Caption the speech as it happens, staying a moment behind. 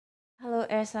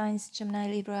Hello, air signs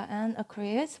Gemini, Libra, and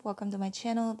Aquarius. Welcome to my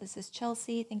channel. This is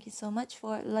Chelsea. Thank you so much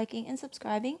for liking and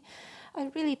subscribing.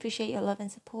 I really appreciate your love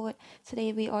and support.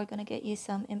 Today we are going to get you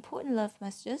some important love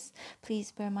messages.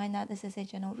 Please bear in mind that this is a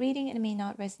general reading and it may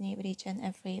not resonate with each and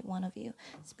every one of you.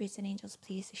 Spirits and angels,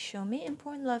 please show me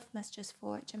important love messages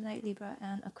for Gemini, Libra,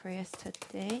 and Aquarius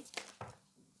today.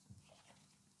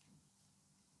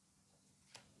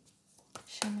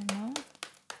 Show me now.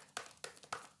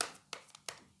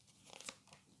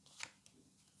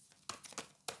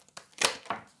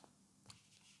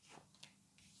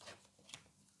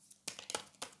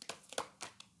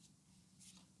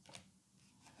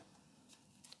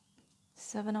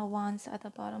 Seven of Wands at the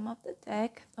bottom of the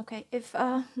deck. Okay, if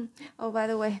oh, by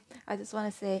the way, I just want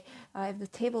to say if the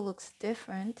table looks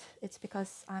different, it's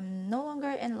because I'm no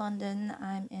longer in London.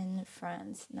 I'm in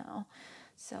France now.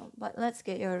 So, but let's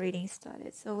get your reading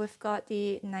started. So we've got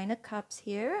the Nine of Cups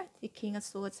here, the King of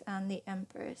Swords, and the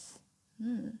Empress.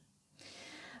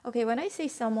 Okay, when I say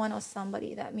someone or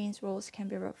somebody, that means roles can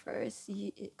be reversed.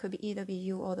 It could be either be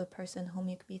you or the person whom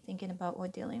you could be thinking about or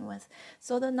dealing with.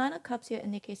 So the Nine of Cups here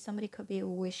indicates somebody could be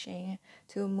wishing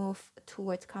to move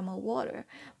towards calmer water.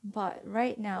 But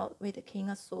right now, with the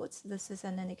King of Swords, this is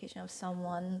an indication of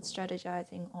someone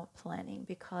strategizing or planning,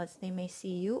 because they may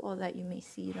see you or that you may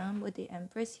see them with the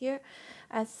Empress here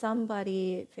as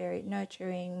somebody very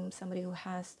nurturing, somebody who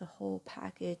has the whole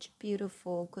package,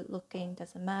 beautiful, good looking,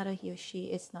 doesn't matter he or she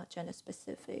is not gender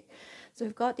specific. So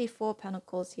we've got the Four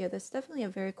Pentacles here. There's definitely a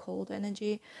very cold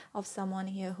energy of someone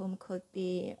here whom could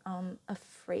be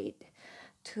afraid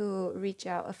to reach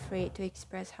out, afraid to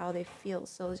express how they feel.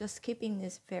 So just keeping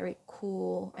this very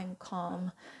cool and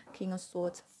calm King of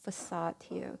Swords facade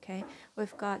here. Okay,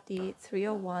 we've got the Three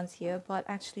of Wands here, but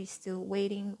actually still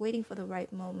waiting for the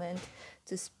right moment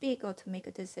to speak or to make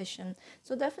a decision.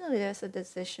 So definitely there's a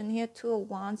decision here. Two of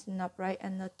Wands in upright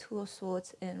and the Two of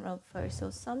Swords in reverse. So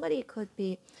somebody could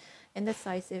be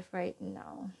indecisive right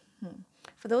now.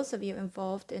 For those of you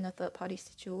involved in a third-party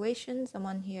situation,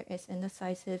 someone here is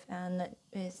indecisive and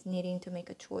is needing to make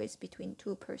a choice between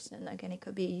two persons. Again, it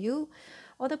could be you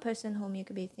or the person whom you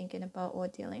could be thinking about or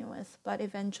dealing with. But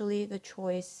eventually, the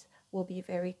choice will be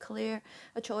very clear.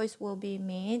 A choice will be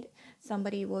made.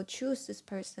 Somebody will choose this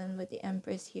person with the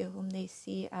Empress here, whom they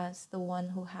see as the one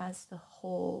who has the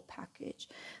whole package,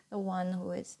 the one who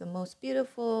is the most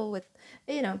beautiful, with,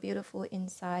 you know, beautiful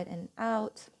inside and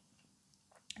out.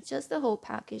 It's just the whole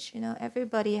package.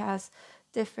 Everybody has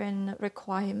different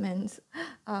requirements.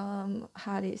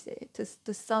 How do you say it?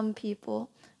 To some people,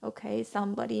 okay,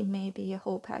 somebody may be a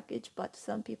whole package, but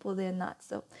some people they're not.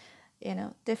 So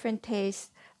different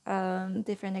tastes,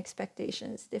 different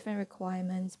expectations, different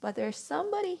requirements. But there's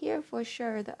somebody here for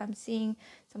sure that I'm seeing.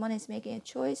 Someone is making a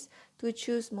choice to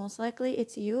choose. Most likely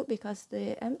it's you, because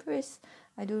the Empress,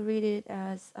 I do read it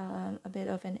as a bit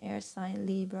of an air sign,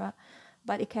 Libra.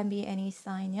 But it can be any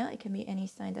sign. It can be any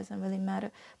sign, doesn't really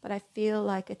matter. But I feel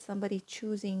like it's somebody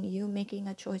choosing you, making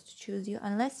a choice to choose you,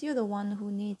 unless you're the one who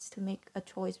needs to make a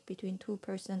choice between two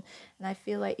persons. And I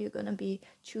feel like you're going to be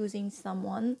choosing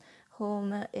someone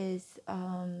whom is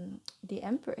the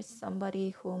Empress,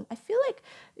 somebody whom I feel like,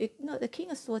 the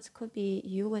King of Swords could be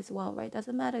you as well, right?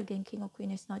 Doesn't matter, again, King or Queen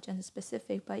is not gender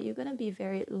specific, but you're going to be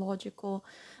very logical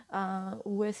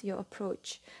with your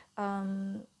approach,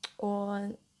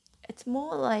 or it's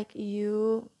more like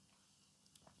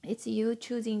it's you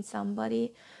choosing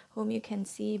somebody whom you can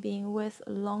see being with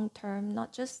long term.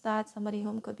 Not just that, somebody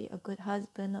whom could be a good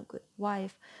husband, a good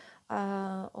wife,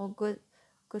 or good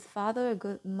father, a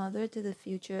good mother to the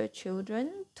future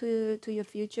children, to your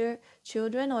future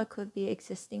children, or it could be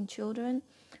existing children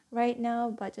right now,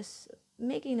 but just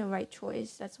making the right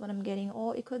choice. That's what I'm getting.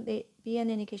 Or it could be an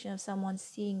indication of someone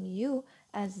seeing you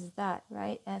as that,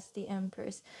 right, as the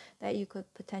Empress, that you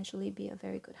could potentially be a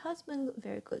very good husband,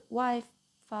 very good wife,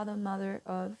 father, mother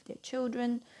of their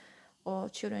children, or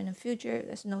children in the future.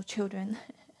 There's no children.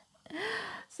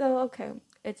 So okay,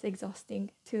 it's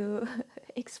exhausting to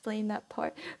explain that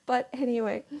part, but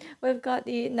anyway, we've got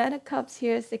the Nine of Cups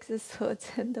here, Six of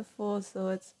Swords, and the Four of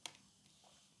Swords.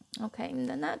 Okay,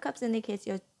 the Nine of Cups indicates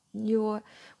your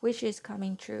wish is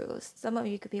coming true. Some of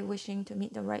you could be wishing to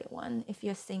meet the right one if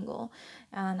you're single,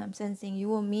 and I'm sensing you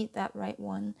will meet that right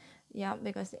one. Yeah,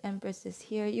 because the Empress is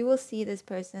here. You will see this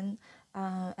person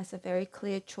as a very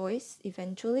clear choice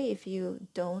eventually, if you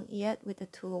don't yet, with the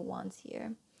Two of Wands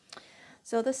here.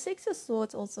 So the Six of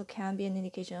Swords also can be an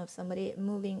indication of somebody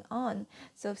moving on.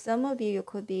 So some of you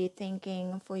could be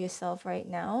thinking for yourself right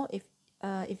now, if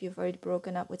if you've already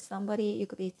broken up with somebody, you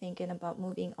could be thinking about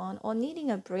moving on or needing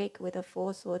a break with a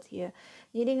Four Swords here.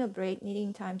 Needing a break,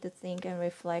 needing time to think and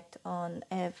reflect on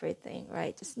everything,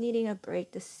 right? Just needing a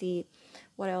break to see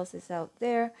what else is out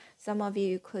there. Some of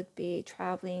you could be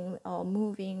traveling or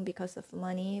moving because of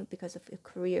money, because of your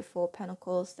career. Four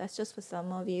Pentacles, that's just for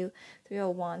some of you. Three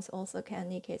of Wands also can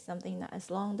indicate something that is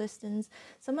long distance.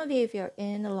 Some of you, if you're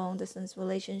in a long distance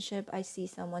relationship, I see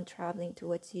someone traveling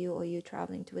towards you or you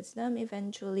traveling towards them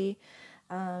eventually,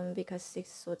 because Six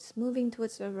of Swords moving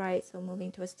towards the right, so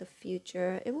moving towards the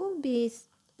future. It will be,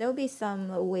 there will be some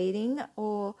waiting,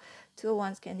 or Two of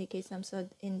Wands can indicate some sort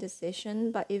of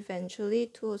indecision, but eventually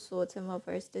Two of Swords and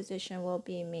reverse decision will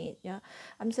be made. Yeah,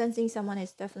 I'm sensing someone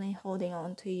is definitely holding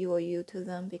on to you or you to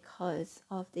them because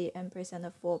of the Empress and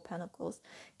the Four of Pentacles.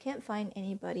 Can't find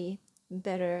anybody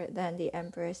better than the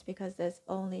Empress, because there's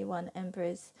only one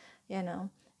Empress, you know,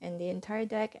 in the entire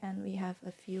deck, and we have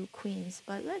a few queens.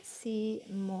 But let's see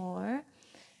more.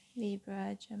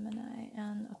 Libra, Gemini,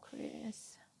 and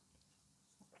Aquarius.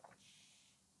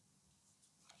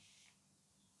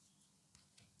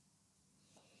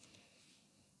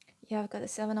 Yeah, I've got the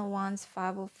Seven of Wands,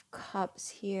 Five of Cups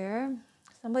here.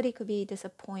 Somebody could be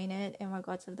disappointed in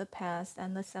regards of the past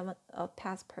and the seven of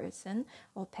past person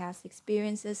or past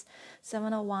experiences.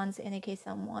 Seven of Wands indicates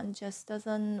someone just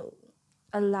doesn't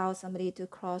allow somebody to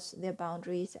cross their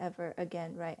boundaries ever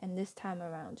again, right? And this time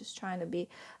around, just trying to be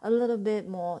a little bit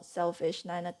more selfish.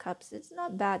 Nine of Cups, it's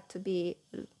not bad to be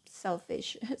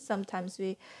selfish. Sometimes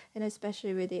we, and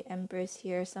especially with the Empress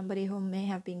here, somebody who may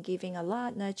have been giving a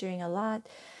lot, nurturing a lot,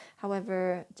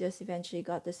 however, just eventually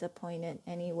got disappointed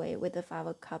anyway with the Five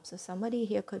of Cups. So somebody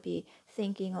here could be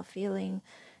thinking or feeling,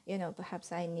 you know,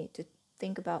 perhaps I need to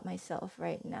think about myself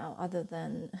right now other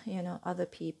than, you know, other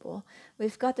people.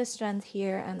 We've got the Strength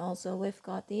here, and also we've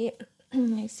got the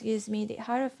excuse me, the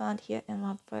Hierophant here in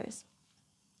reverse.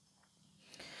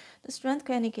 The Strength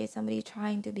can indicate somebody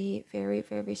trying to be very,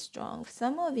 very strong.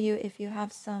 Some of you, if you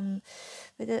have some,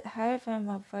 with the Hierophant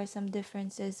reverse, some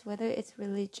differences, whether it's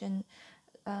religion,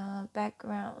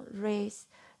 background, race,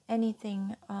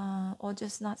 anything, or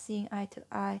just not seeing eye to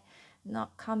eye,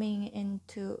 not coming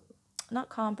into, not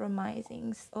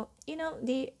compromising. So, you know,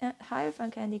 the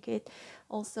Hierophant can indicate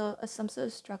also some sort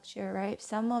of structure, right?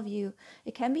 Some of you,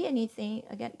 it can be anything,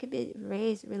 again, it could be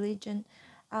race, religion,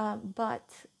 but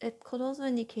it could also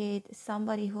indicate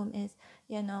somebody whom is,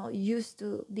 you know, used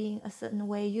to being a certain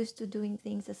way, used to doing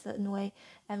things a certain way,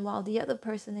 and while the other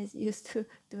person is used to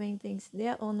doing things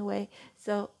their own way.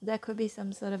 So there could be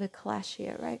some sort of a clash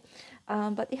here, right?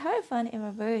 But the Hierophant in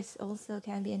reverse also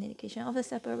can be an indication of a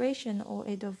separation or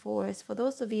a divorce. For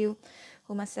those of you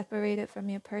who are separated from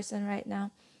your person right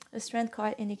now, the Strength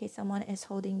card indicates someone is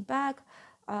holding back,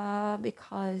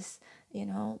 because, you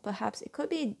know, perhaps it could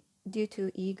be due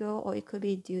to ego, or it could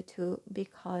be due to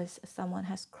because someone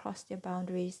has crossed their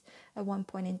boundaries at one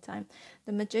point in time.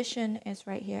 The Magician is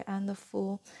right here, and the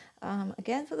Fool.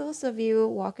 Again, for those of you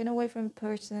walking away from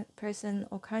person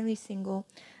or currently single,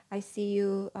 I see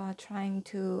you trying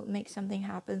to make something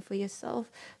happen for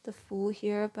yourself. The Fool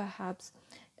here, perhaps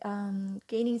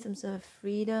gaining some sort of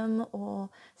freedom or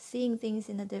seeing things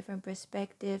in a different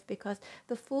perspective, because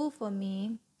the Fool for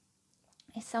me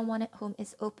is someone whom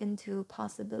is open to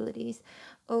possibilities,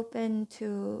 open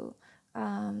to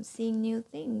seeing new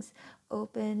things,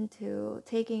 open to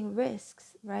taking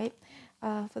risks, right?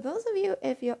 For those of you,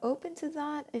 if you're open to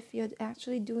that, if you're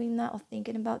actually doing that or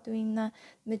thinking about doing that,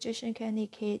 Magician can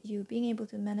indicate you being able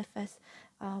to manifest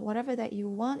whatever that you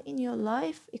want in your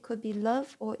life. It could be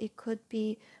love, or it could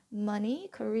be money,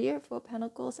 career. For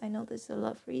Pentacles, I know this is a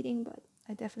love reading, but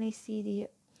I definitely see the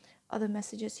other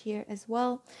messages here as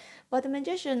well. But the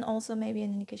Magician also may be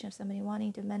an indication of somebody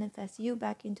wanting to manifest you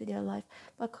back into their life,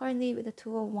 but currently with the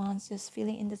Two of Wands, just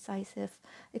feeling indecisive.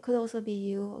 It could also be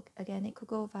you, again, it could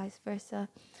go vice versa,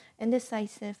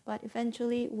 indecisive, but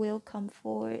eventually will come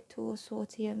forward. Two of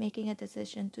Swords here, making a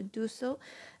decision to do so.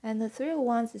 And the Three of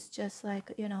Wands is just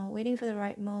like, you know, waiting for the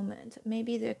right moment.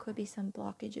 Maybe there could be some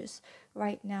blockages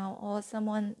right now, or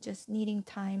someone just needing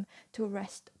time to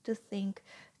rest, to think,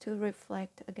 to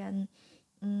reflect again.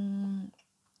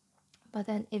 But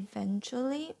then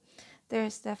eventually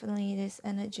there's definitely this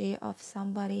energy of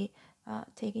somebody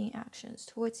taking actions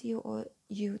towards you, or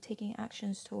you taking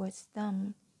actions towards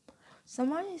them.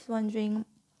 Someone is wondering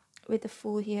with the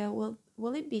Fool here, will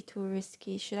it be too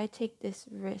risky? Should I take this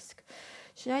risk?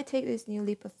 Should I take this new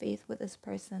leap of faith with this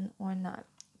person or not?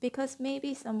 Because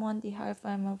maybe someone, the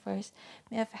Hierophant reverse,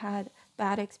 may have had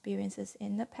bad experiences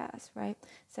in the past, right?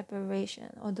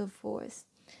 Separation or divorce,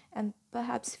 and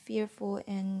perhaps fearful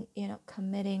in, you know,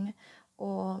 committing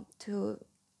or to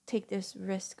take this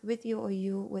risk with you, or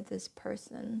you with this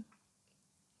person.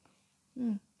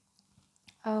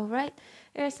 All right,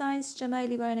 air signs, Gemini,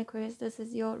 Libra, and Aquarius, this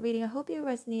is your reading. I hope you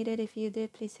resonated. If you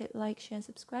did, please hit like, share, and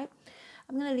subscribe.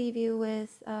 I'm gonna leave you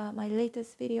with my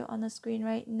latest video on the screen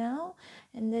right now.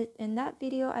 And in that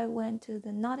video, I went to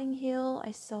the Notting Hill.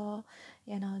 I saw,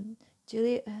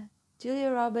 Julia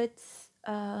Roberts.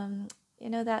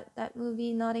 That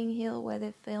movie Notting Hill, where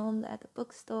they filmed at the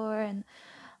bookstore and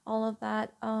all of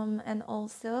that. And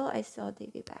also I saw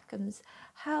David Beckham's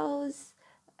house,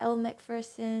 Elle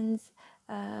Macpherson's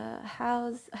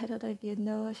house. I don't know if you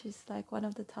know, she's like one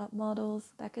of the top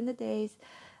models back in the days.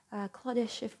 Claudia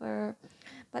Schiffer.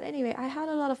 But anyway, I had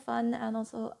a lot of fun, and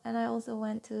I also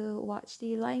went to watch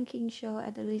the Lion King show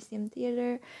at the Lyceum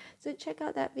Theater. So check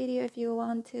out that video if you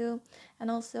want to. And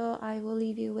also, I will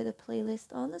leave you with a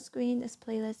playlist on the screen. This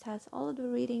playlist has all of the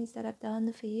readings that I've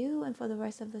done for you and for the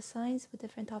rest of the signs, with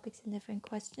different topics and different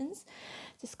questions.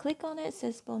 Just click on it. It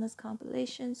says bonus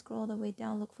compilation. Scroll all the way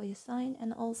down, look for your sign.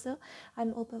 And also,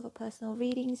 I'm open for personal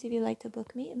readings. If you'd like to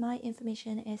book me, my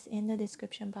information is in the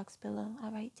description box below.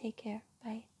 All right, take care.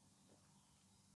 Bye.